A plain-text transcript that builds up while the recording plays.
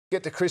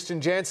Get to Christian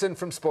Jantzen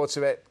from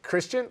Sportsbet.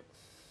 Christian?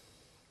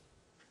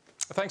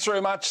 Thanks very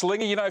much,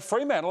 Lingy. You know,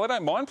 Fremantle, they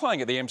don't mind playing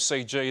at the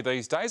MCG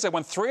these days. They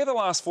won 3 of the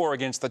last 4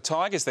 against the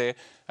Tigers there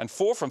and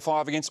 4 from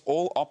 5 against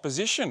all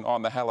opposition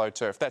on the Hello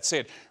Turf. That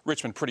said,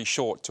 Richmond pretty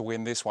short to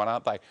win this one,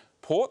 aren't they?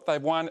 Port,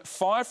 they've won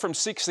 5 from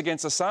 6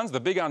 against the Suns. The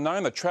big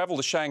unknown, the travel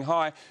to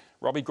Shanghai.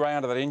 Robbie Gray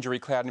under that injury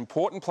cloud, an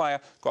important player,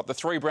 got the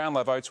 3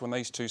 Brownlow votes when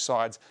these two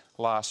sides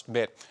last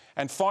met.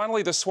 And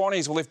finally, the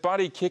Swannies, well, if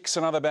Buddy kicks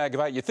another bag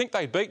of 8, you'd think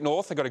they'd beat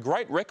North. They've got a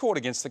great record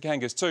against the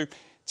Kangas too.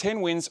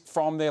 10 wins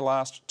from their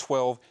last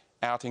 12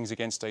 outings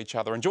against each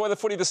other. Enjoy the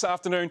footy this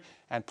afternoon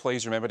and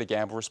please remember to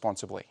gamble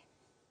responsibly.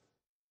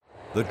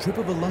 The trip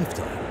of a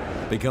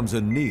lifetime becomes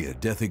a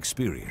near-death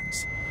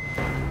experience.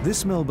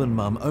 This Melbourne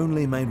mum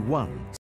only made one